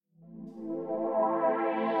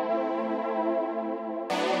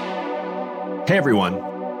Hey everyone,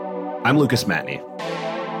 I'm Lucas Matney.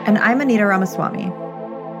 And I'm Anita Ramaswamy.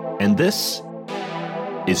 And this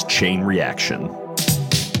is Chain Reaction.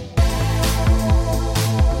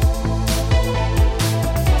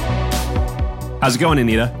 How's it going,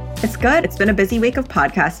 Anita? It's good. It's been a busy week of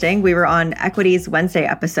podcasting. We were on Equity's Wednesday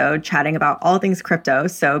episode chatting about all things crypto,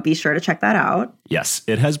 so be sure to check that out. Yes,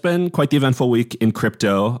 it has been quite the eventful week in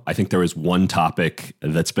crypto. I think there is one topic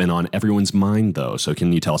that's been on everyone's mind, though. So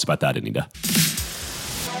can you tell us about that, Anita?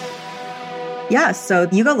 Yeah, so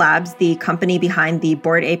Yuga Labs, the company behind the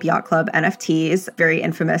Bored Ape Yacht Club NFTs, very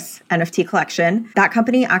infamous NFT collection, that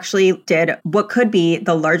company actually did what could be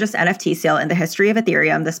the largest NFT sale in the history of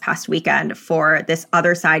Ethereum this past weekend for this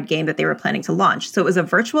other side game that they were planning to launch. So it was a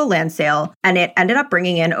virtual land sale, and it ended up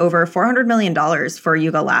bringing in over $400 million for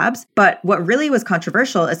Yuga Labs. But what really was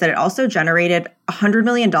controversial is that it also generated $100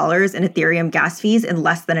 million in Ethereum gas fees in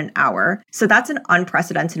less than an hour. So that's an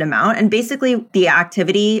unprecedented amount. And basically, the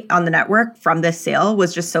activity on the network from this sale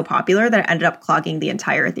was just so popular that it ended up clogging the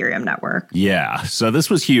entire Ethereum network. Yeah, so this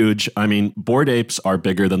was huge. I mean, Bored Apes are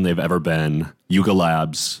bigger than they've ever been. Yuga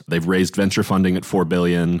Labs, they've raised venture funding at $4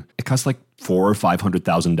 billion. It costs like $400,000 or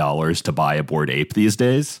 $500,000 to buy a Bored Ape these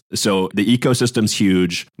days. So the ecosystem's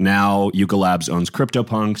huge. Now Yuga Labs owns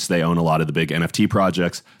CryptoPunks. They own a lot of the big NFT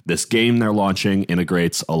projects. This game they're launching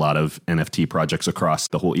integrates a lot of NFT projects across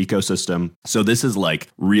the whole ecosystem. So this is like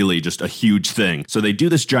really just a huge thing. So they do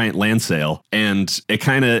this giant land sale and it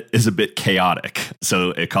kind of is a bit chaotic.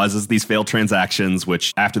 So it causes these failed transactions,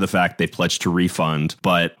 which after the fact they pledged to refund,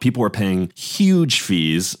 but people were paying huge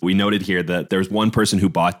fees. We noted here that there's one person who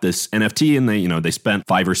bought this NFT and they spent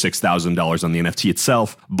 $5,000 or $6,000 on the NFT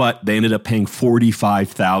itself, but they ended up paying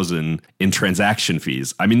 $45,000 in transaction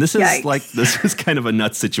fees. I mean, this is kind of a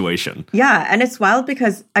nuts situation. Yeah, and it's wild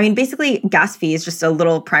because, I mean, basically gas fees, just a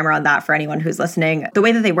little primer on that for anyone who's listening. The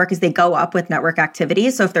way that they work is they go up with network activity.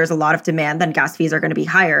 So if there's a lot of demand, then gas fees are going to be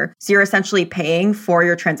higher. So you're essentially paying for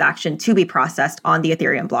your transaction to be processed on the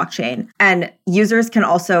Ethereum blockchain. And users can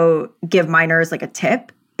also give miners like a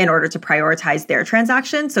tip in order to prioritize their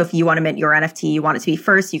transaction. So if you want to mint your NFT, you want it to be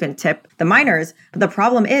first, you can tip the miners. But the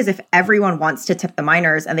problem is if everyone wants to tip the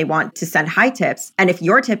miners and they want to send high tips, and if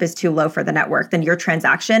your tip is too low for the network, then your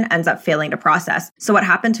transaction ends up failing to process. So what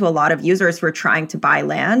happened to a lot of users who are trying to buy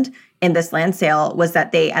land in this land sale was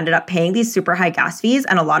that they ended up paying these super high gas fees,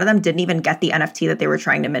 and a lot of them didn't even get the NFT that they were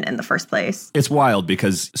trying to mint in the first place. It's wild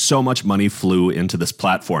because so much money flew into this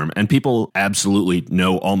platform, and people absolutely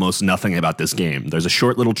know almost nothing about this game. There's a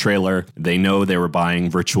short little trailer. They know they were buying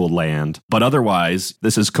virtual land, but otherwise,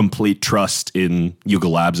 this is complete trust in Yuga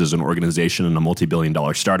Labs as an organization and a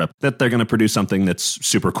multi-billion-dollar startup that they're going to produce something that's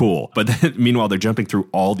super cool. But then, meanwhile, they're jumping through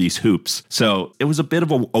all these hoops. So it was a bit of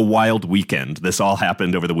a wild weekend. This all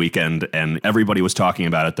happened over the weekend. And everybody was talking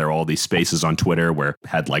about it. There are all these spaces on Twitter where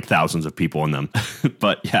had like thousands of people in them.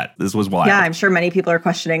 But yeah, this was wild. Yeah, I'm sure many people are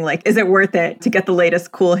questioning, like, is it worth it to get the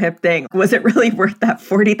latest cool hip thing? Was it really worth that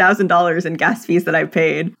 $40,000 in gas fees that I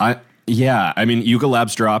paid? Yeah, I mean, Yuga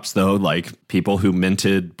Labs drops, though, like people who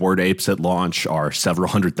minted Bored Apes at launch are several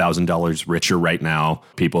 $100,000 richer right now.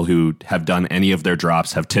 People who have done any of their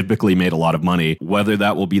drops have typically made a lot of money. Whether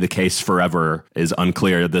that will be the case forever is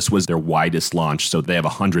unclear. This was their widest launch, so they have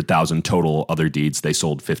 100,000 total. Other deeds, they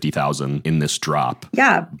sold 50,000 in this drop.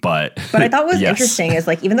 Yeah. But I thought what was interesting is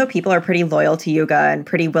like, even though people are pretty loyal to Yuga and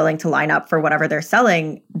pretty willing to line up for whatever they're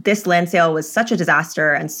selling, this land sale was such a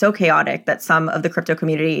disaster and so chaotic that some of the crypto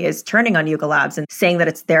community is turning on Yuga Labs and saying that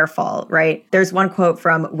it's their fault, right? There's one quote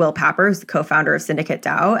from Will Papper, who's the co-founder of Syndicate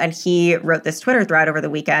DAO, and he wrote this Twitter thread over the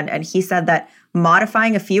weekend, and he said that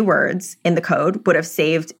modifying a few words in the code would have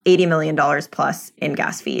saved $80 million plus in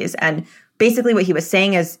gas fees. And basically what he was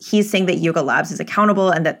saying is he's saying that Yuga Labs is accountable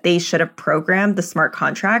and that they should have programmed the smart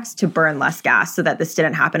contracts to burn less gas so that this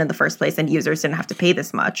didn't happen in the first place and users didn't have to pay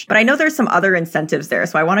this much. But I know there's some other incentives there,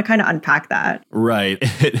 so I want to kind of unpack that. Right.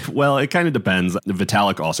 Well, it kind of depends.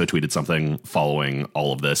 Vitalik also tweeted something following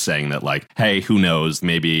all of this saying that like, hey, who knows,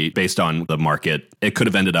 maybe based on the market, it could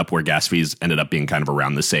have ended up where gas fees ended up being kind of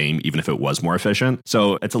around the same, even if it was more efficient.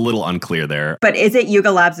 So it's a little unclear there. But is it Yuga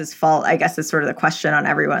Labs' fault, I guess is sort of the question on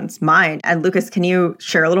everyone's mind. And Lucas, can you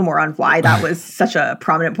share a little more on why that was such a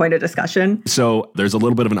prominent point of discussion? So there's a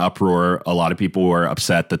little bit of an uproar. A lot of people were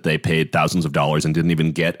upset that they paid thousands of dollars and didn't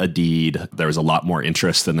even get a deed. There was a lot more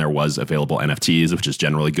interest than there was available NFTs, which is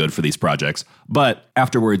generally good for these projects. But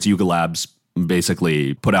afterwards, Yuga Labs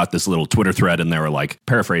basically put out this little Twitter thread, and they were like,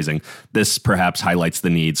 paraphrasing, this perhaps highlights the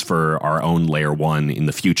needs for our own layer one in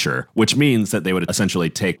the future, which means that they would essentially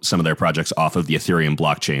take some of their projects off of the Ethereum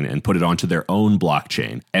blockchain and put it onto their own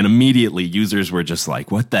blockchain. And immediately users were just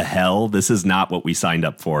like, what the hell? This is not what we signed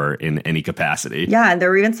up for in any capacity. Yeah, and there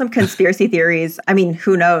were even some conspiracy theories. I mean,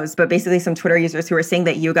 who knows? But basically some Twitter users who were saying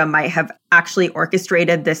that Yuga might have actually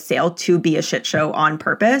orchestrated this sale to be a shit show on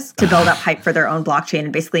purpose to build up hype for their own blockchain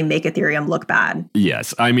and basically make Ethereum look bad.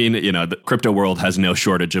 Yes. I mean, the crypto world has no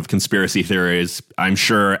shortage of conspiracy theories. I'm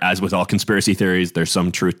sure, as with all conspiracy theories, there's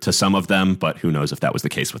some truth to some of them, but who knows if that was the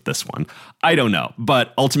case with this one. I don't know.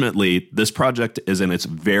 But ultimately, this project is in its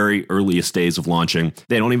very earliest days of launching.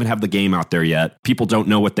 They don't even have the game out there yet. People don't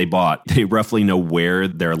know what they bought. They roughly know where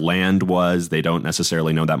their land was. They don't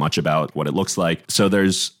necessarily know that much about what it looks like. So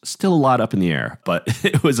there's still a lot up in the air, but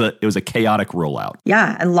it was a chaotic rollout.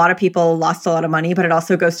 Yeah, and a lot of people lost a lot of money, but it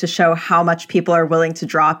also goes to show how much people are willing to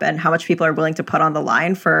drop and how much people are willing to put on the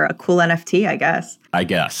line for a cool NFT, I guess.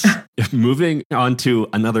 Moving on to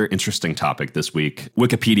another interesting topic this week,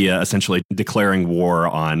 Wikipedia essentially declaring war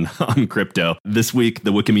on crypto. This week,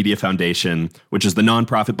 the Wikimedia Foundation, which is the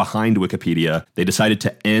nonprofit behind Wikipedia, they decided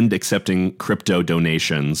to end accepting crypto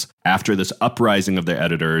donations after this uprising of their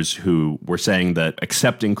editors who were saying that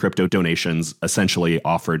accepting crypto donations essentially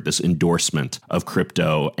offered this endorsement of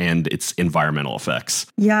crypto and its environmental effects.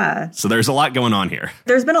 Yeah. So there's a lot going on here.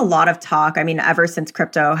 There's been a lot of talk, I mean, ever since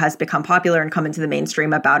crypto has become popular and come into the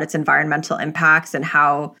mainstream about its environmental impacts and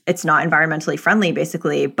how it's not environmentally friendly,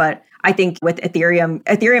 basically. But I think with Ethereum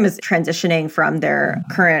is transitioning from their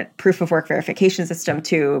current proof of work verification system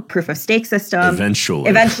to proof of stake system.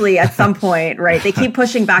 Eventually at some point, right? They keep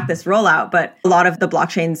pushing back this rollout, but a lot of the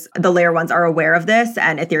blockchains, the layer ones are aware of this,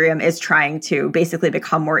 and Ethereum is trying to basically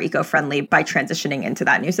become more eco-friendly by transitioning into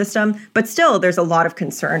that new system. But still, there's a lot of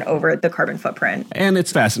concern over the carbon footprint. And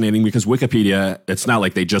it's fascinating because Wikipedia, it's not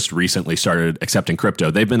like they just recently started accepting crypto.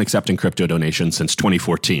 They've been accepting crypto donations since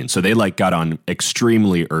 2014. So they got on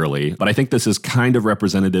extremely early. But I think this is kind of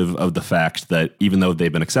representative of the fact that even though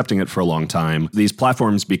they've been accepting it for a long time, these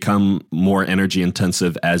platforms become more energy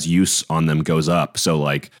intensive as use on them goes up. So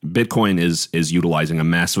Bitcoin is utilizing a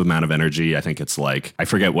massive amount of energy. I think it's I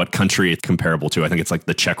forget what country it's comparable to. I think it's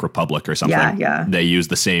the Czech Republic or something. Yeah. They use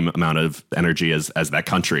the same amount of energy as that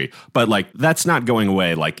country. But that's not going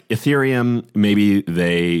away. Ethereum, maybe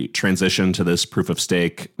they transition to this proof of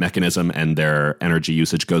stake mechanism and their energy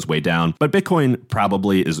usage goes way down. But Bitcoin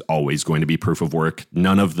probably is always going to be proof of work.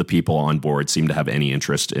 None of the people on board seem to have any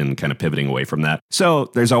interest in kind of pivoting away from that.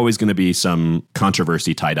 So there's always going to be some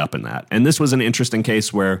controversy tied up in that. And this was an interesting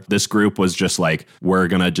case where this group was just we're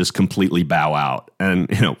going to just completely bow out.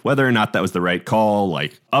 And, whether or not that was the right call,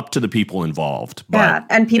 up to the people involved. But yeah,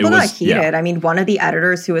 and people got heated. Yeah. I mean, one of the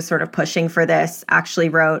editors who was sort of pushing for this actually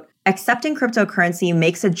wrote, "Accepting cryptocurrency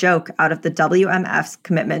makes a joke out of the WMF's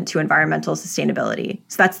commitment to environmental sustainability."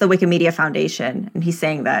 So that's the Wikimedia Foundation. And he's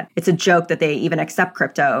saying that it's a joke that they even accept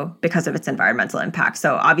crypto because of its environmental impact.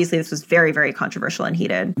 So obviously this was very, very controversial and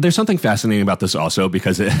heated. There's something fascinating about this also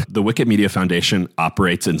because the Wikimedia Foundation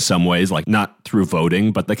operates in some ways, not through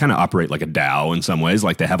voting, but they kind of operate like a DAO in some ways.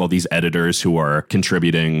 They have all these editors who are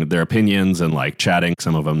contributing their opinions and chatting.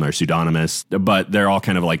 Some of them are pseudonymous, but they're all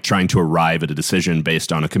kind of trying to arrive at a decision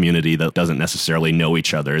based on a community that doesn't necessarily know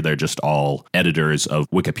each other. They're just all editors of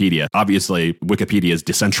Wikipedia. Obviously, Wikipedia is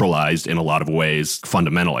decentralized in a lot of ways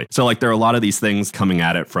fundamentally. So there are a lot of these things coming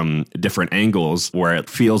at it from different angles where it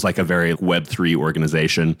feels like a very Web3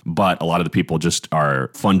 organization, but a lot of the people just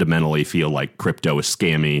are fundamentally feel like crypto is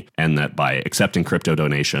scammy and that by accepting crypto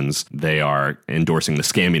donations, they are endorsing the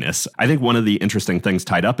scamminess. I think one of the interesting things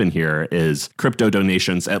tied up in here is crypto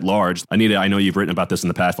donations at large. Anita, I know you've written about this in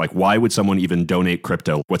the past. Why would someone even donate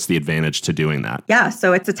crypto? What's the advantage to doing that? Yeah,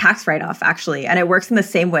 so it's a tax write-off, actually. And it works in the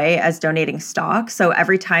same way as donating stock. So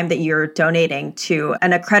every time that you're donating to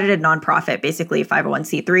an accredited nonprofit, basically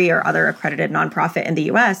 501c3 or other accredited nonprofit in the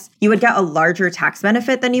US, you would get a larger tax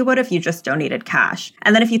benefit than you would if you just donated cash.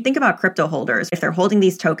 And then if you think about crypto holders, if they're holding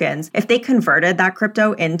these tokens, if they converted that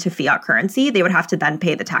crypto into fiat currency, they would have to then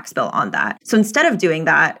pay the tax bill on that. So instead of doing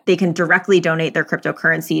that, they can directly donate their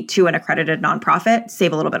cryptocurrency to an accredited nonprofit,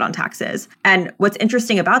 save a little bit on taxes. And what's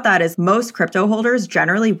interesting about that is most crypto holders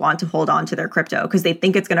generally want to hold on to their crypto because they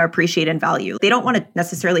think it's going to appreciate in value. They don't want to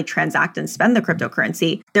necessarily transact and spend the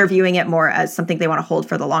cryptocurrency. They're viewing it more as something they want to hold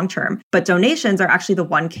for the long term. But donations are actually the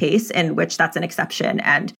one case in which that's an exception,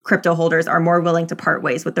 and crypto holders are more willing to part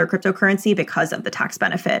ways with their cryptocurrency because of the tax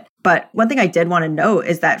benefit. But one thing I did want to note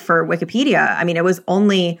is that for Wikipedia, I mean, it was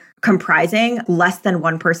only comprising less than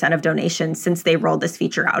 1% of donations since they rolled this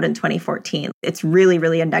feature out in 2014. It's really,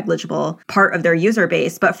 really a negligible part of their user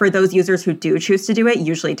base. But for those users who do choose to do it,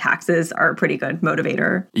 usually taxes are a pretty good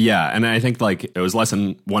motivator. Yeah. And I think like it was less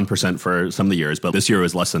than 1% for some of the years, but this year it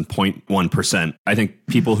was less than 0.1%. I think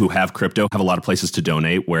people who have crypto have a lot of places to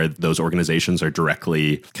donate where those organizations are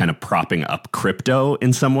directly kind of propping up crypto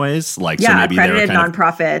in some ways. Like, yeah, so maybe accredited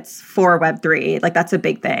nonprofits for Web3. Like that's a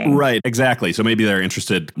big thing. Right. Exactly. So maybe they're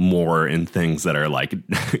interested more in things that are like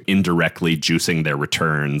indirectly juicing their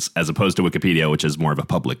returns as opposed to Wikipedia, which is more of a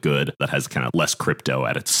public good that has kind of less crypto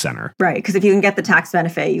at its center. Right. Because if you can get the tax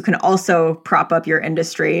benefit, you can also prop up your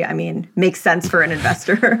industry. I mean, makes sense for an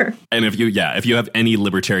investor. And if you have any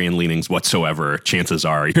libertarian leanings whatsoever, chances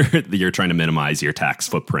are you're trying to minimize your tax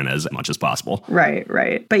footprint as much as possible. Right.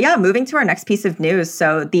 But yeah, moving to our next piece of news.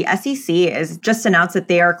 So the SEC has just announced that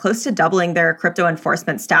they are close to doubling their crypto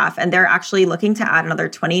enforcement staff, and they're actually looking to add another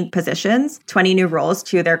 20 positions, 20 new roles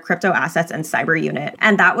to their crypto assets and cyber unit.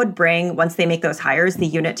 And that would bring, once they make those hires, the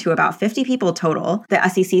unit to about 50 people total. The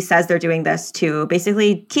SEC says they're doing this to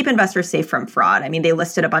basically keep investors safe from fraud. I mean, they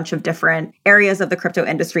listed a bunch of different areas of the crypto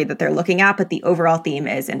industry that they're looking at, but the overall theme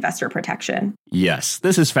is investor protection. Yes,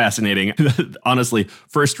 this is fascinating. Honestly,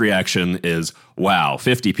 first reaction is, wow,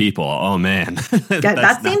 50 people. Oh, man.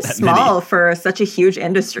 That seems small for such a huge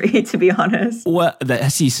industry, to be honest. Well, the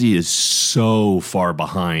SEC is so far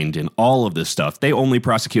behind in all of this stuff. They only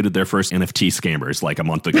prosecuted their first NFT scammers like a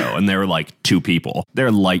month ago, and they were like 2 people.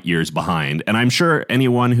 They're light years behind. And I'm sure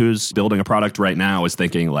anyone who's building a product right now is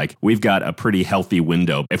thinking like, we've got a pretty healthy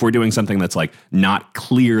window. If we're doing something that's like not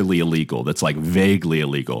clearly illegal, that's like vaguely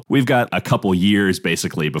illegal, we've got a couple years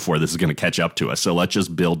basically before this is going to catch up to us. So let's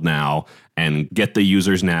just build now and get the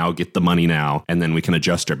users now, get the money now, and then we can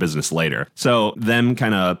adjust our business later. So them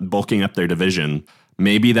kind of bulking up their division,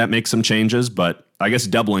 maybe that makes some changes, but I guess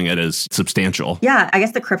doubling it is substantial. Yeah, I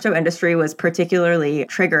guess the crypto industry was particularly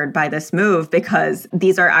triggered by this move because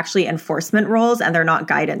these are actually enforcement roles and they're not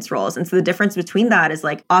guidance roles. And so the difference between that is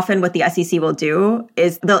like often what the SEC will do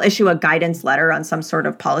is they'll issue a guidance letter on some sort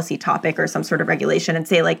of policy topic or some sort of regulation and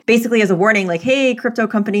say like basically as a warning, like, hey, crypto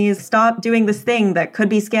companies, stop doing this thing that could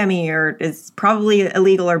be scammy or is probably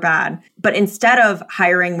illegal or bad. But instead of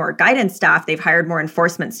hiring more guidance staff, they've hired more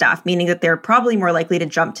enforcement staff, meaning that they're probably more likely to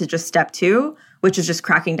jump to just step 2, which is just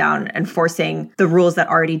cracking down and enforcing the rules that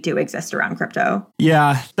already do exist around crypto.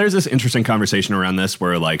 Yeah, there's this interesting conversation around this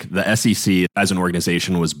where like the SEC as an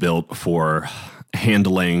organization was built for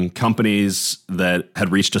handling companies that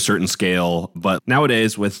had reached a certain scale. But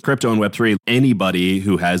nowadays with crypto and Web3, anybody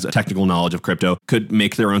who has a technical knowledge of crypto could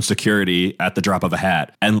make their own security at the drop of a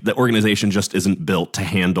hat. And the organization just isn't built to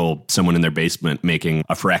handle someone in their basement making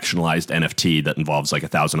a fractionalized NFT that involves like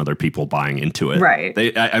 1,000 other people buying into it. Right.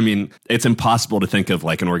 I mean, it's impossible to think of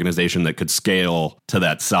like an organization that could scale to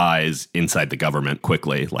that size inside the government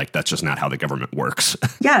quickly. Like that's just not how the government works.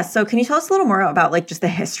 Yeah. So can you tell us a little more about like just the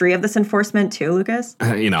history of this enforcement too, Lucas?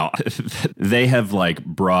 They have like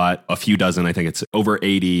brought a few dozen, I think it's over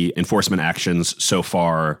 80 enforcement actions so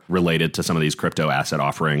far related to some of these crypto asset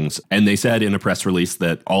offerings. And they said in a press release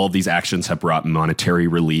that all of these actions have brought monetary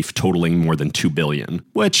relief totaling more than $2 billion,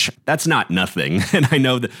 which that's not nothing. And I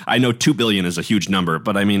know $2 billion is a huge number,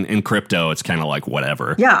 but I mean, in crypto, it's kind of like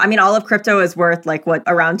whatever. Yeah. I mean, all of crypto is worth like what,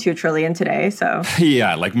 around 2 trillion today. So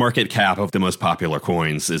yeah, like market cap of the most popular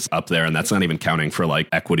coins is up there. And that's not even counting for like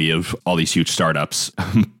equity of all these huge startups.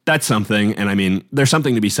 That's something. And I mean, there's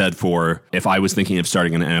something to be said for if I was thinking of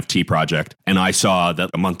starting an NFT project and I saw that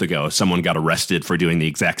a month ago someone got arrested for doing the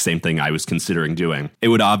exact same thing I was considering doing, it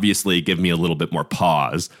would obviously give me a little bit more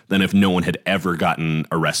pause than if no one had ever gotten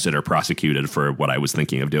arrested or prosecuted for what I was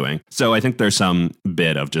thinking of doing. So I think there's some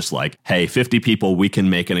bit of just like, hey, 50 people, we can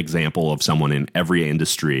make an example of someone in every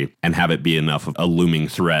industry and have it be enough of a looming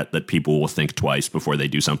threat that people will think twice before they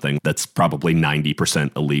do something that's probably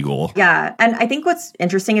 90% illegal. Yeah. And I think what's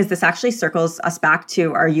interesting is this actually circles us back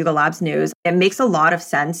to our Yuga Labs news. It makes a lot of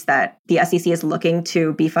sense that the SEC is looking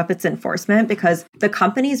to beef up its enforcement because the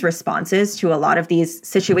company's responses to a lot of these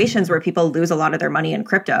situations where people lose a lot of their money in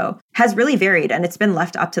crypto has really varied and it's been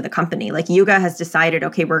left up to the company. Like Yuga has decided,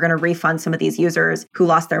 okay, we're going to refund some of these users who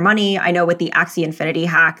lost their money. I know with the Axie Infinity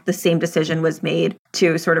hack, the same decision was made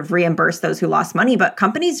to sort of reimburse those who lost money, but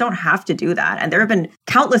companies don't have to do that. And there have been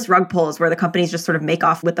countless rug pulls where the companies just sort of make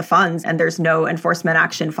off with the funds and there's no enforcement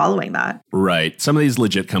action following that. Right. Some of these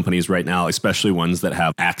legit companies right now, especially ones that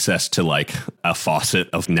have access to like a faucet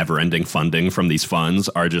of never-ending funding from these funds,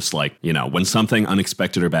 are just like, when something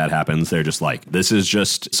unexpected or bad happens, they're just like, this is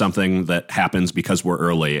just something something that happens because we're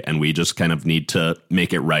early and we just kind of need to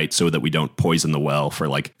make it right so that we don't poison the well for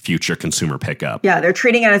like future consumer pickup. Yeah, they're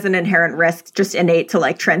treating it as an inherent risk, just innate to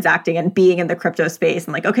like transacting and being in the crypto space.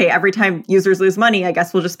 And like, okay, every time users lose money, I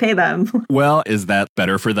guess we'll just pay them. Well, is that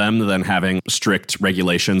better for them than having strict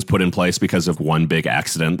regulations put in place because of one big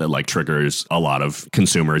accident that like triggers a lot of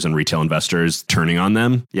consumers and retail investors turning on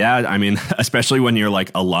them? Yeah, I mean, especially when you're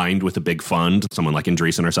like aligned with a big fund, someone like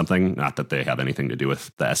Andreessen or something, not that they have anything to do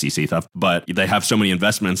with the SEC stuff, but they have so many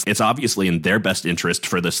investments. It's obviously in their best interest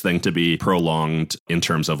for this thing to be prolonged in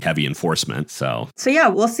terms of heavy enforcement. So yeah,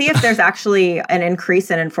 we'll see if there's actually an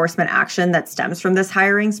increase in enforcement action that stems from this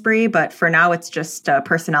hiring spree. But for now, it's just a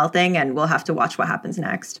personnel thing, and we'll have to watch what happens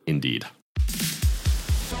next. Indeed.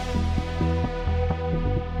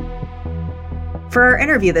 For our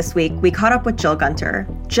interview this week, we caught up with Jill Gunter.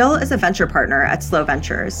 Jill is a venture partner at Slow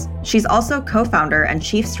Ventures. She's also co-founder and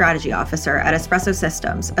chief strategy officer at Espresso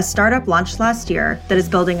Systems, a startup launched last year that is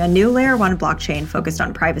building a new layer 1 blockchain focused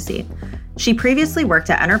on privacy. She previously worked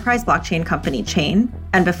at enterprise blockchain company Chain,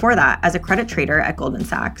 and before that, as a credit trader at Goldman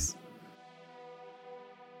Sachs.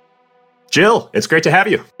 Jill, it's great to have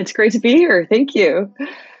you. It's great to be here. Thank you.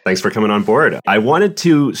 Thanks for coming on board. I wanted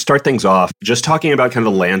to start things off just talking about kind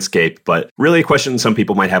of the landscape, but really a question some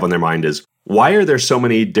people might have on their mind is, why are there so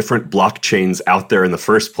many different blockchains out there in the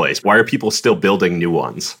first place? Why are people still building new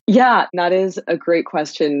ones? Yeah, that is a great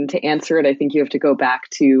question. To answer it, I think you have to go back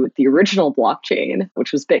to the original blockchain,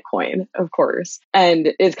 which was Bitcoin, of course.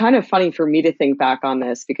 And it's kind of funny for me to think back on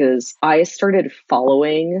this because I started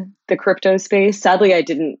following the crypto space. Sadly, I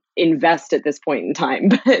didn't invest at this point in time,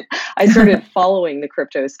 but I started following the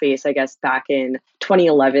crypto space, I guess, back in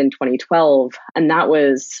 2011, 2012. And that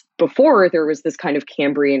was before there was this kind of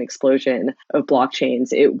Cambrian explosion of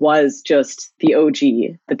blockchains. It was just the OG,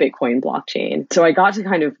 the Bitcoin blockchain. So I got to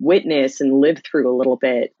kind of witness and live through a little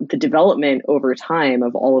bit the development over time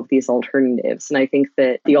of all of these alternatives. And I think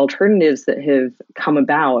that the alternatives that have come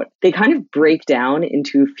about, they kind of break down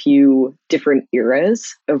into a few different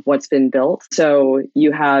eras of what's been built. So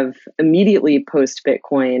you have immediately post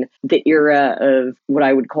Bitcoin, the era of what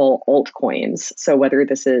I would call altcoins. So whether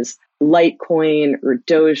this is Litecoin or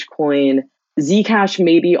Dogecoin, Zcash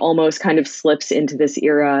maybe almost kind of slips into this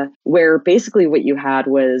era where basically what you had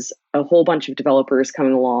was a whole bunch of developers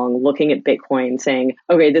coming along, looking at Bitcoin saying,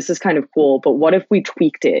 okay, this is kind of cool, but what if we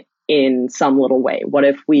tweaked it in some little way? What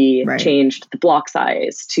if we changed the block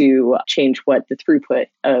size to change what the throughput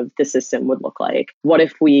of the system would look like? What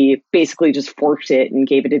if we basically just forked it and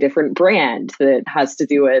gave it a different brand that has to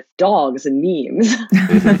do with dogs and memes?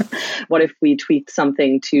 What if we tweaked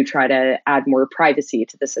something to try to add more privacy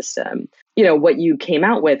to the system? You know, what you came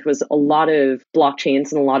out with was a lot of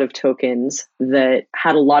blockchains and a lot of tokens that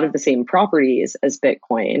had a lot of the same properties as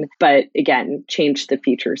Bitcoin, but again, changed the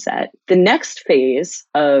feature set. The next phase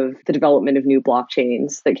of the development of new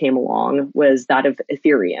blockchains that came along was that of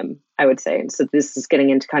Ethereum, I would say. And so this is getting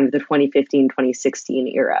into kind of the 2015, 2016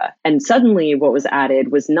 era. And suddenly what was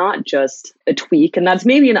added was not just a tweak, and that's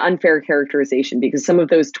maybe an unfair characterization because some of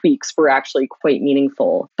those tweaks were actually quite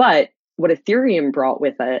meaningful, but what Ethereum brought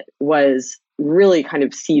with it was really kind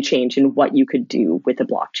of sea change in what you could do with a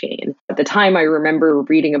blockchain. At the time, I remember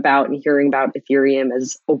reading about and hearing about Ethereum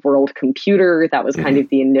as a world computer. That was kind of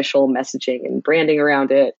the initial messaging and branding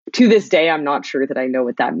around it. To this day, I'm not sure that I know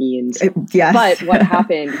what that means. Yes. But what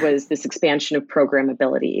happened was this expansion of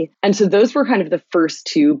programmability. And so those were kind of the first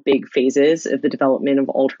two big phases of the development of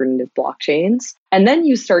alternative blockchains. And then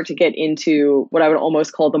you start to get into what I would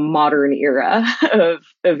almost call the modern era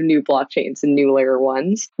of new blockchains and new layer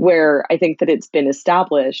ones, where I think that it's been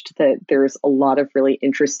established that there's a lot of really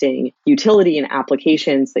interesting utility and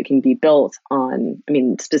applications that can be built on, I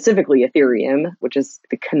mean, specifically Ethereum, which is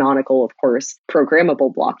the canonical, of course,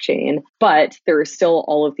 programmable blockchain, but there are still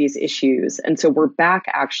all of these issues. And so we're back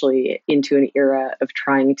actually into an era of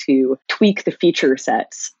trying to tweak the feature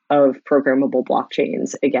sets of programmable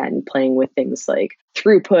blockchains, again, playing with things like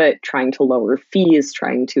throughput, trying to lower fees,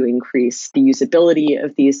 trying to increase the usability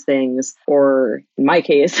of these things, or in my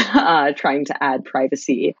case, trying to add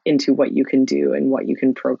privacy into what you can do and what you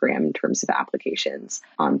can program in terms of applications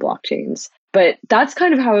on blockchains. But that's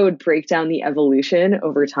kind of how I would break down the evolution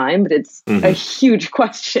over time. But it's a huge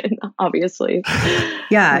question, obviously.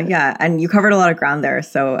 Yeah. And you covered a lot of ground there.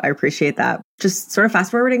 So I appreciate that. Just sort of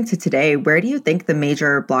fast forwarding to today, where do you think the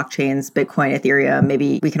major blockchains, Bitcoin, Ethereum,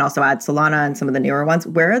 maybe we can also add Solana and some of the newer ones,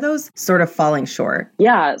 where are those sort of falling short?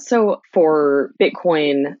 Yeah. So for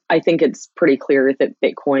Bitcoin, I think it's pretty clear that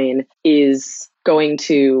Bitcoin is going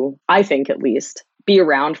to, I think at least, be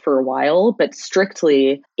around for a while, but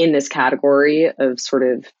strictly in this category of sort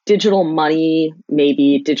of digital money,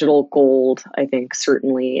 maybe digital gold. I think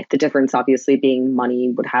certainly the difference obviously being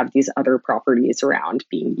money would have these other properties around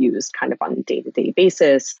being used kind of on a day-to-day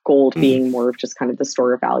basis, gold being more of just kind of the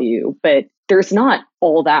store of value. But there's not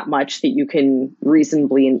all that much that you can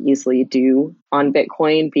reasonably and easily do on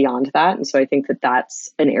Bitcoin beyond that. And so I think that that's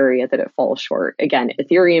an area that it falls short. Again,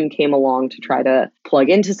 Ethereum came along to try to plug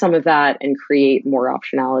into some of that and create more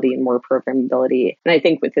optionality and more programmability. And I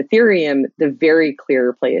think with Ethereum, the very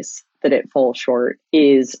clear place that it falls short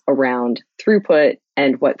is around throughput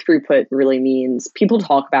and what throughput really means. People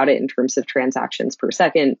talk about it in terms of transactions per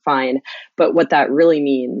second, fine. But what that really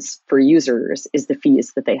means for users is the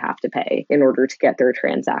fees that they have to pay in order to get their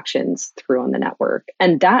transactions through on the network.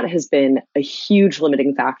 And that has been a huge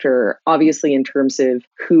limiting factor, obviously, in terms of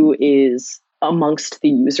who is amongst the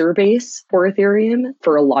user base for Ethereum.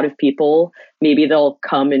 For a lot of people, maybe they'll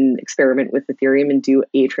come and experiment with Ethereum and do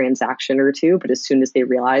a transaction or two, but as soon as they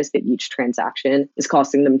realize that each transaction is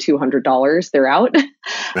costing them $200, they're out.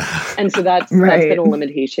 And so that's been a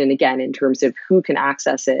limitation, again, in terms of who can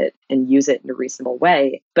access it and use it in a reasonable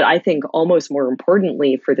way. But I think almost more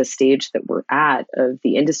importantly for the stage that we're at of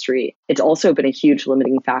the industry, it's also been a huge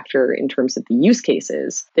limiting factor in terms of the use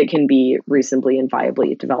cases that can be reasonably and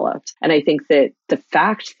viably developed. And I think that the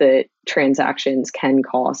fact that transactions can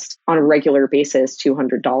cost on a regular basis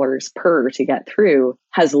 $200 per to get through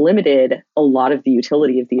has limited a lot of the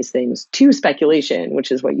utility of these things to speculation,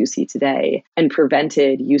 which is what you see today, and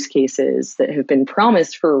prevented use cases that have been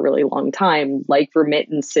promised for a really long time, like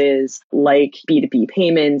remittances, like B2B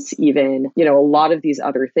payments, even, a lot of these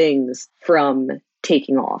other things from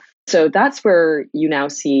taking off. So that's where you now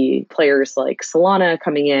see players like Solana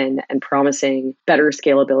coming in and promising better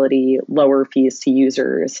scalability, lower fees to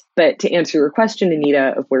users. But to answer your question,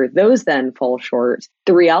 Anita, of where those then fall short,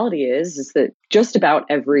 the reality is that just about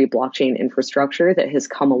every blockchain infrastructure that has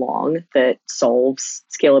come along that solves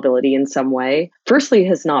scalability in some way, firstly,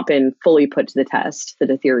 has not been fully put to the test that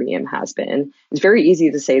Ethereum has been. It's very easy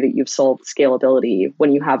to say that you've solved scalability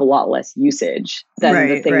when you have a lot less usage than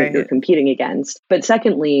the thing that you're competing against. But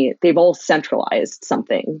secondly, they've all centralized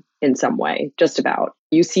something in some way, just about.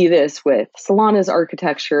 You see this with Solana's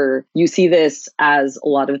architecture. You see this as a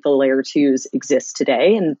lot of the layer twos exist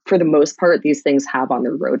today. And for the most part, these things have on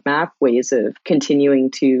their roadmap ways of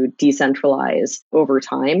continuing to decentralize over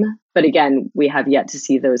time. But again, we have yet to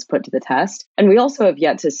see those put to the test. And we also have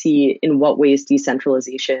yet to see in what ways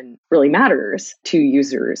decentralization really matters to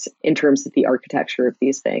users in terms of the architecture of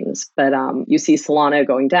these things. But you see Solana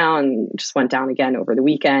going down, just went down again over the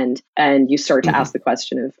weekend. And you start to ask the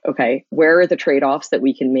question of, okay, where are the trade-offs that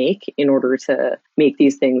we can make in order to make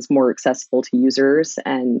these things more accessible to users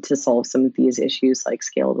and to solve some of these issues like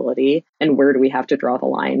scalability? And where do we have to draw the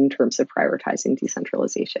line in terms of prioritizing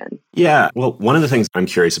decentralization? Yeah, well, one of the things I'm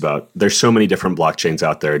curious about, there's so many different blockchains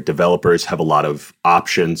out there. Developers have a lot of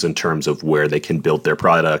options in terms of where they can build their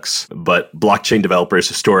products, but blockchain developers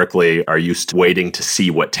historically are used to waiting to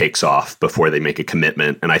see what takes off before they make a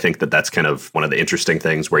commitment. And I think that that's kind of one of the interesting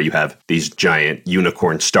things where you have these giant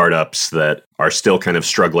unicorn startups that are still kind of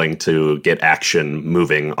struggling to get action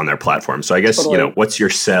moving on their platform. So I guess, what's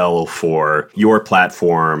your sell for your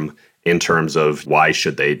platform in terms of why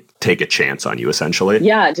should they take a chance on you, essentially?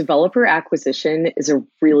 Yeah, developer acquisition is a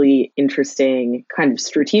really interesting kind of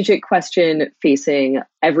strategic question facing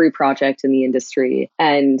every project in the industry.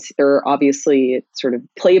 And there are obviously sort of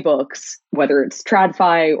playbooks, whether it's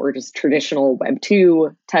TradFi or just traditional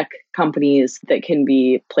Web2 tech companies that can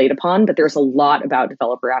be played upon. But there's a lot about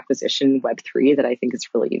developer acquisition Web3 that I think is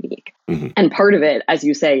really unique. Mm-hmm. And part of it, as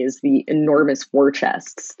you say, is the enormous war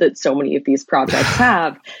chests that so many of these projects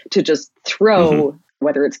have to just throw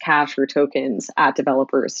whether it's cash or tokens at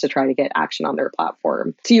developers to try to get action on their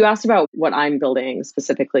platform. So you asked about what I'm building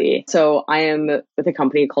specifically. So I am with a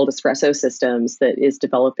company called Espresso Systems that is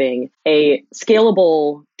developing a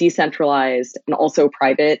scalable, decentralized, and also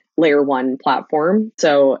private layer one platform.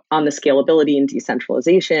 So on the scalability and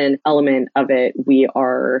decentralization element of it, we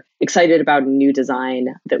are excited about a new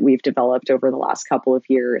design that we've developed over the last couple of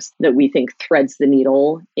years that we think threads the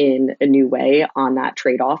needle in a new way on that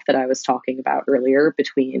trade-off that I was talking about earlier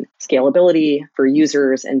between scalability for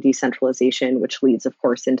users and decentralization, which leads, of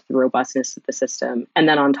course, into the robustness of the system. And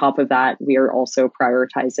then on top of that, we are also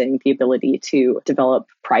prioritizing the ability to develop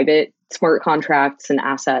private smart contracts and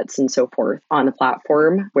assets and so forth on the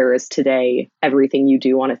platform. Whereas today, everything you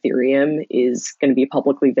do on Ethereum is going to be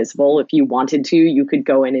publicly visible. If you wanted to, you could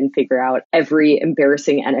go in and figure out every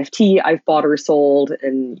embarrassing NFT I've bought or sold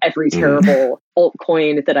and every terrible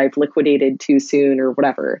altcoin that I've liquidated too soon or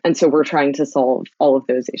whatever. And so we're trying to solve all of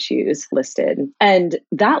those issues listed. And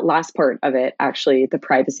that last part of it, actually, the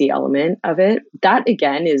privacy element of it, that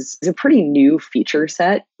again is a pretty new feature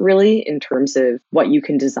set, really, in terms of what you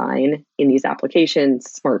can design in these applications,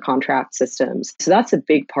 smart contract systems. So that's a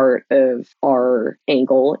big part of our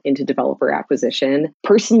angle into developer acquisition.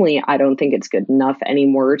 Personally, I don't think it's good enough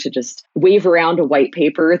anymore to just wave around a white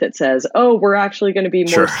paper that says, oh, we're actually going to be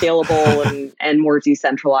more scalable and more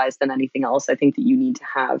decentralized than anything else. I think that you need to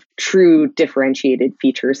have true differentiated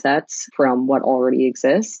feature sets from what already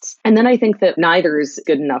exists. And then I think that neither is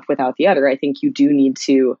good enough without the other. I think you do need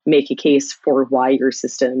to make a case for why your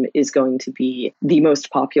system is going to be the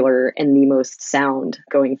most popular and the most sound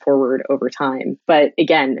going forward over time. But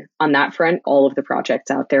again, on that front, all of the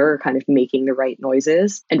projects out there are kind of making the right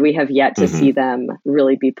noises, and we have yet to see them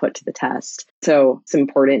really be put to the test. So it's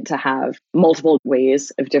important to have multiple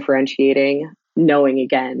ways of differentiating, knowing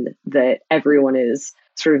again that everyone is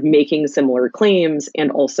sort of making similar claims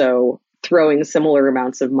and also throwing similar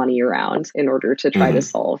amounts of money around in order to try to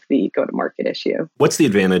solve the go-to-market issue. What's the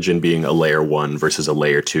advantage in being a layer 1 versus a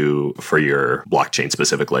layer 2 for your blockchain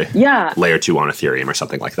specifically? Yeah. Layer 2 on Ethereum or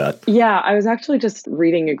something like that. Yeah, I was actually just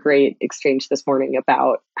reading a great exchange this morning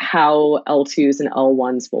about how L2s and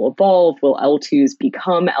L1s will evolve. Will L2s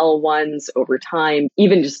become L1s over time,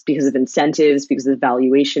 even just because of incentives, because of the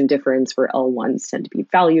valuation difference where L1s tend to be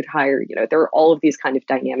valued higher? You know, there are all of these kind of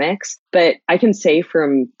dynamics. But I can say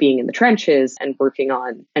from being in the trenches and working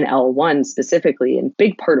on an L1 specifically, and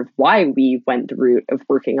big part of why we went the route of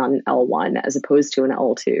working on an L1 as opposed to an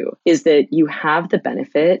L2 is that you have the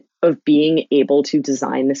benefit of being able to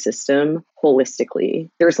design the system holistically.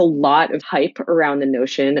 There's a lot of hype around the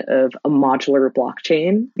notion of a modular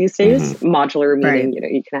blockchain these days. Modular meaning, you know,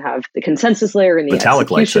 you can have the consensus layer and the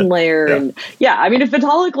execution layer. And I mean, if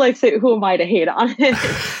Vitalik likes it, who am I to hate on it?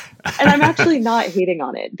 And I'm actually not hating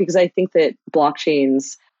on it because I think that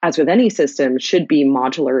blockchains, as with any system, should be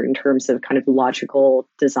modular in terms of kind of logical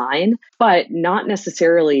design, but not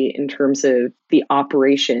necessarily in terms of the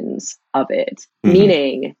operations of it.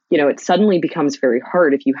 Meaning, you know, it suddenly becomes very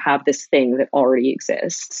hard if you have this thing that already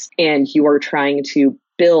exists and you are trying to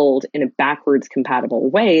build in a backwards compatible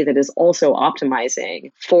way that is also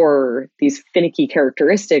optimizing for these finicky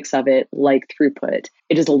characteristics of it, like throughput.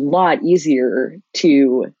 It is a lot easier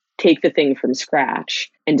to take the thing from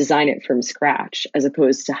scratch and design it from scratch as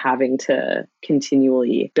opposed to having to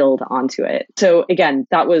continually build onto it. So again,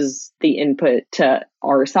 that was the input to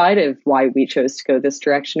our side of why we chose to go this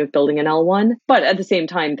direction of building an L1. But at the same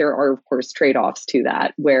time, there are, of course, trade-offs to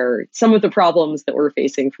that, where some of the problems that we're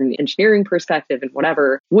facing from the engineering perspective and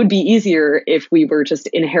whatever would be easier if we were just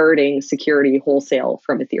inheriting security wholesale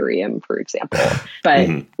from Ethereum, for example. But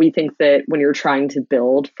we think that when you're trying to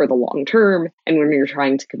build for the long term and when you're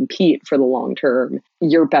trying to compete for the long term,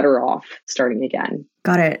 you're better off starting again.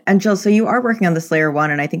 Got it. And Jill, so you are working on this layer 1,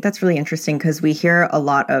 and I think that's really interesting because we hear a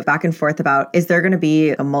lot of back and forth about, is there going to be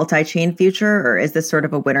a multi-chain future or is this sort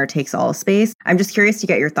of a winner takes all space? I'm just curious to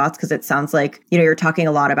get your thoughts because it sounds like, you know, you're talking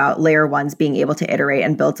a lot about layer 1s being able to iterate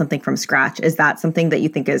and build something from scratch. Is that something that you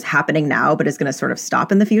think is happening now but is going to sort of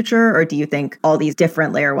stop in the future? Or do you think all these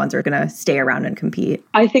different layer 1s are going to stay around and compete?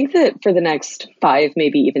 I think that for the next 5,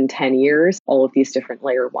 maybe even 10 years, all of these different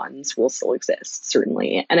layer 1s will still exist,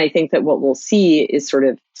 certainly. And I think that what we'll see is sort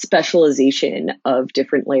of specialization of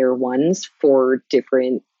different layer 1s for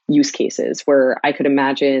different use cases, where I could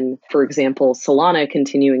imagine, for example, Solana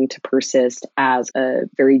continuing to persist as a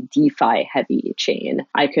very DeFi heavy chain.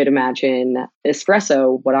 I could imagine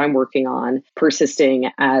Espresso, what I'm working on,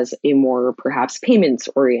 persisting as a more perhaps payments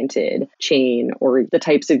oriented chain, or the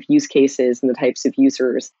types of use cases and the types of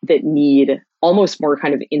users that need almost more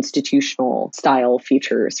kind of institutional style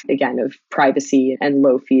features, again, of privacy and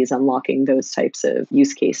low fees, unlocking those types of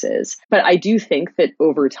use cases. But I do think that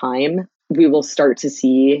over time, we will start to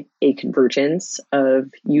see a convergence of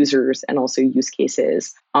users and also use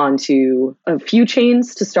cases onto a few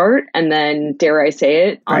chains to start, and then, dare I say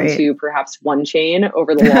it, onto perhaps one chain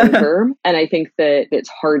over the long term. And I think that it's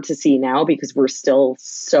hard to see now because we're still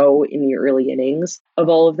so in the early innings of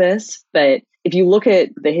all of this. But if you look at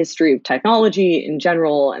the history of technology in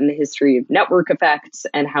general and the history of network effects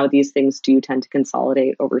and how these things do tend to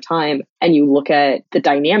consolidate over time, and you look at the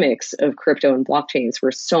dynamics of crypto and blockchains,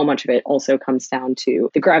 where so much of it also comes down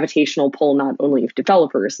to the gravitational pull, not only of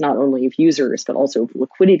developers, not only of users, but also of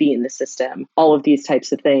liquidity in the system, all of these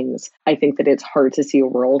types of things, I think that it's hard to see a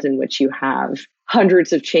world in which you have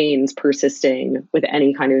hundreds of chains persisting with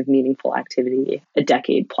any kind of meaningful activity a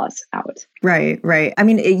decade plus out. Right. I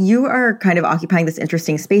mean, you are kind of occupying this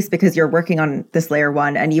interesting space because you're working on this layer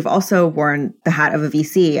one, and you've also worn the hat of a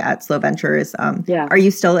VC at Slow Ventures. Are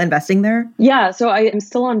you still investing there? Yeah. So I am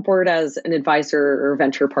still on board as an advisor or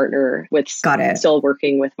venture partner with still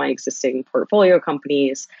working with my existing portfolio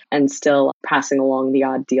companies and still passing along the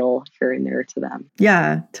odd deal here and there to them.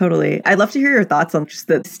 Yeah, totally. I'd love to hear your thoughts on just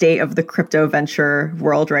the state of the crypto venture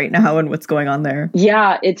world right now and what's going on there.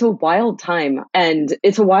 Yeah, it's a wild time. And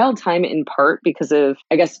it's a wild time in part because of,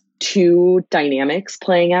 I guess, two dynamics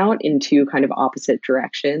playing out in two kind of opposite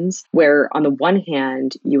directions, where on the one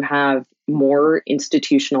hand, you have more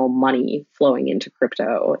institutional money flowing into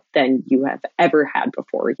crypto than you have ever had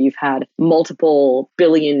before. You've had multiple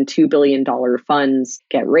 $2 billion funds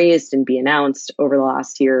get raised and be announced over the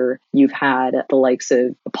last year. You've had the likes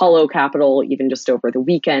of Apollo Capital, even just over the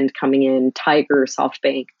weekend, coming in, Tiger,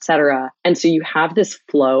 SoftBank, etc. And so you have this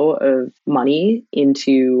flow of money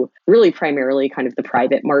into really primarily kind of the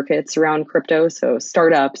private markets around crypto. So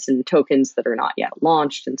startups and tokens that are not yet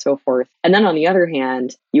launched and so forth. And then on the other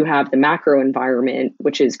hand, you have the macro environment,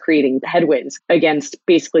 which is creating headwinds against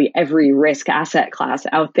basically every risk asset class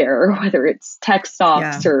out there, whether it's tech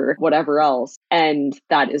stocks or whatever else. And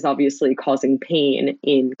that is obviously causing pain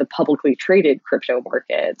in the publicly traded crypto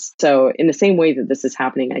markets. So in the same way that this is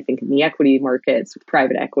happening, I think in the equity markets with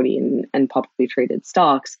private equity and publicly traded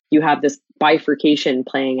stocks, you have this bifurcation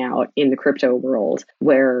playing out in the crypto world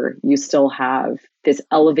where you still have this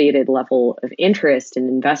elevated level of interest and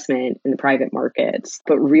investment in the private markets,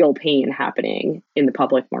 but real pain happening in the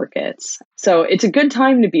public markets. So it's a good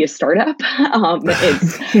time to be a startup.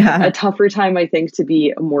 It's a tougher time, I think, to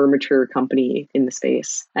be a more mature company in the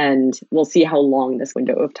space. And we'll see how long this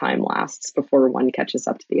window of time lasts before one catches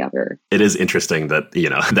up to the other. It is interesting that,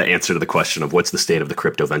 the answer to the question of what's the state of the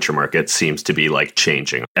crypto venture market seems to be like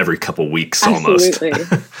changing every couple weeks almost.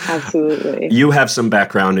 Absolutely. You have some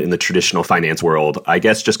background in the traditional finance world. I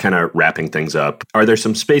guess just kind of wrapping things up, are there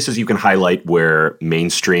some spaces you can highlight where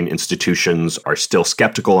mainstream institutions are still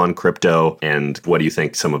skeptical on crypto? And what do you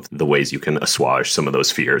think some of the ways you can assuage some of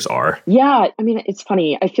those fears are? Yeah, I mean, it's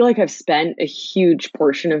funny. I feel like I've spent a huge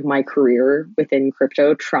portion of my career within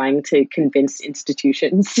crypto trying to convince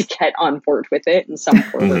institutions to get on board with it in some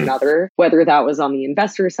form or another, whether that was on the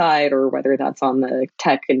investor side or whether that's on the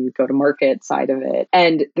tech and go-to-market side of it.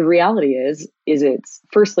 And the reality is it's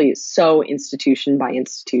firstly so institution by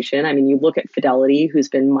institution. I mean, you look at Fidelity, who's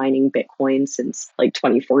been mining Bitcoin since like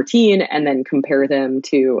 2014, and then compare them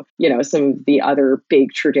to, some of the other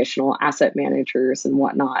big traditional asset managers and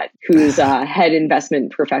whatnot, whose head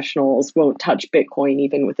investment professionals won't touch Bitcoin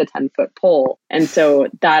even with a 10-foot pole. And so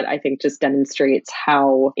that, I think, just demonstrates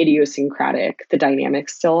how idiosyncratic the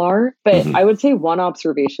dynamics still are. But I would say one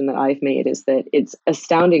observation that I've made is that it's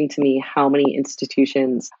astounding to me how many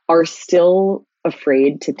institutions are still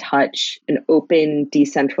afraid to touch an open,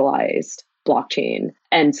 decentralized blockchain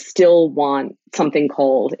and still want something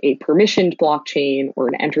called a permissioned blockchain or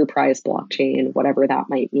an enterprise blockchain, whatever that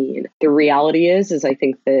might mean. The reality is I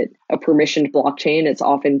think that a permissioned blockchain, it's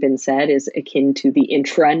often been said, is akin to the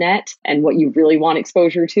intranet. And what you really want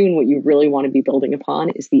exposure to and what you really want to be building upon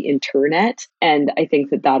is the internet. And I think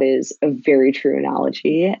that is a very true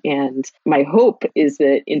analogy. And my hope is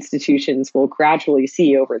that institutions will gradually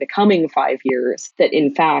see over the coming 5 years that,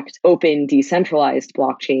 in fact, open, decentralized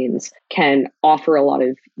blockchains can offer a lot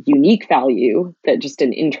of unique value that just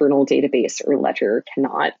an internal database or ledger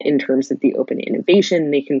cannot, in terms of the open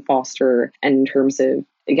innovation they can foster and in terms of,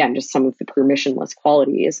 again, just some of the permissionless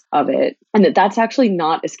qualities of it. And that's actually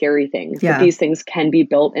not a scary thing. That these things can be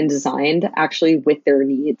built and designed actually with their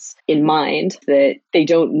needs in mind, that they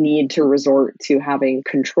don't need to resort to having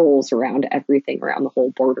controls around everything around the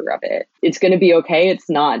whole border of it. It's going to be okay. It's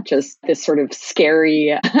not just this sort of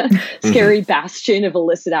scary bastion of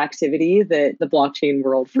illicit activity that the blockchain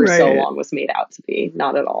world for so long was made out to be.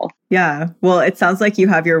 Not at all. Yeah. Well, it sounds like you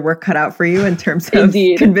have your work cut out for you in terms of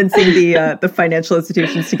convincing the financial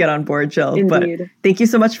institutions to get on board, Jill. Indeed. But thank you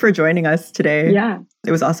so much for joining us today. Yeah.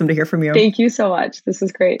 It was awesome to hear from you. Thank you so much. This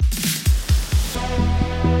is great.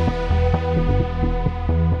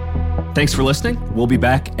 Thanks for listening. We'll be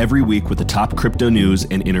back every week with the top crypto news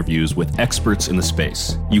and interviews with experts in the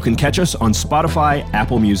space. You can catch us on Spotify,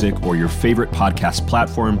 Apple Music, or your favorite podcast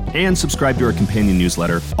platform, and subscribe to our companion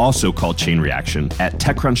newsletter, also called Chain Reaction, at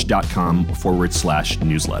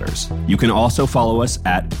techcrunch.com/newsletters. You can also follow us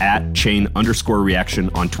at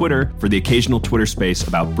 @chain_reaction on Twitter for the occasional Twitter space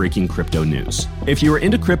about breaking crypto news. If you are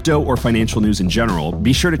into crypto or financial news in general,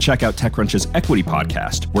 be sure to check out TechCrunch's Equity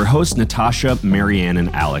Podcast, where hosts Natasha, Marianne,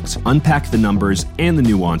 and Alex unpack the numbers and the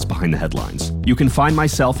nuance behind the headlines. You can find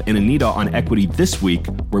myself and Anita on Equity This Week,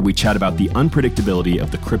 where we chat about the unpredictability of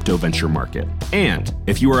the crypto venture market. And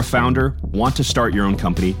if you are a founder, want to start your own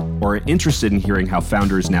company, or are interested in hearing how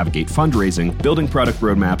founders navigate fundraising, building product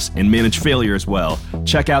roadmaps, and manage failure as well,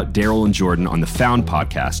 check out Daryl and Jordan on the Found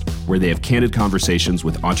podcast, where they have candid conversations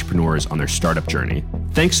with entrepreneurs on their startup journey.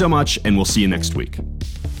 Thanks so much, and we'll see you next week.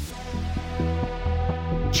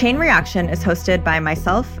 Chain Reaction is hosted by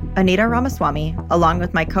myself, Anita Ramaswamy, along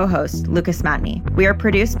with my co-host, Lucas Matney. We are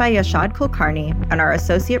produced by Yashad Kulkarni, and our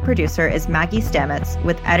associate producer is Maggie Stamets,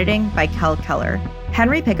 with editing by Kel Keller.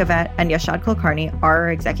 Henry Pickavet and Yashad Kulkarni are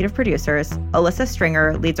our executive producers, Alyssa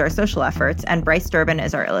Stringer leads our social efforts, and Bryce Durbin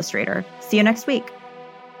is our illustrator. See you next week.